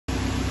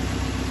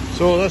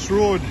So this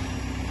road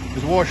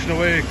is washing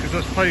away because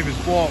this pipe is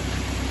blocked.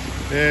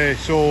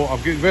 So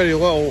I've got very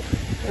little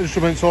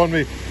instruments on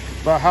me,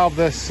 but I have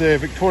this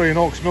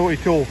Victorinox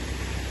multi-tool,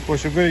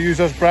 which I'm going to use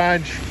this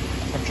branch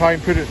and try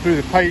and put it through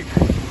the pipe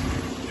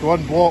to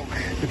unblock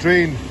the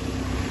drain.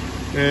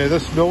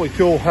 This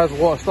multi-tool has a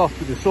lot of stuff,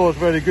 but the saw is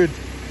very good.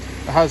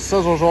 It has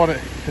scissors on it,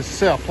 it's a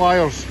set of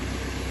pliers.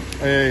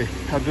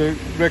 I'd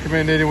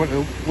recommend anyone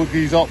to look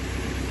these up.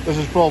 This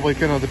is probably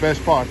kind of the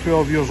best part,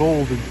 12 years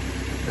old, and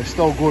it's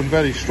still going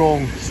very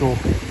strong. So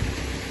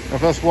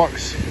if this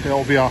works,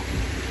 it'll be a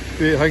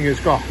great thing. It's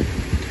got a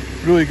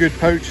really good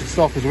pouch and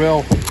stuff as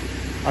well,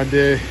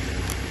 and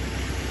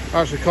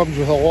actually comes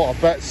with a lot of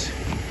bits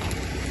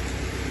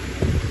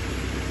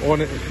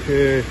on it,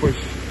 which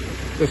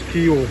this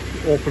key will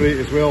operate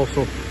as well.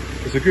 So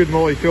it's a good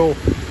multi-tool.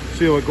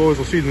 See how it goes.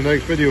 I'll see you in the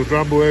next video.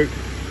 Drambo out.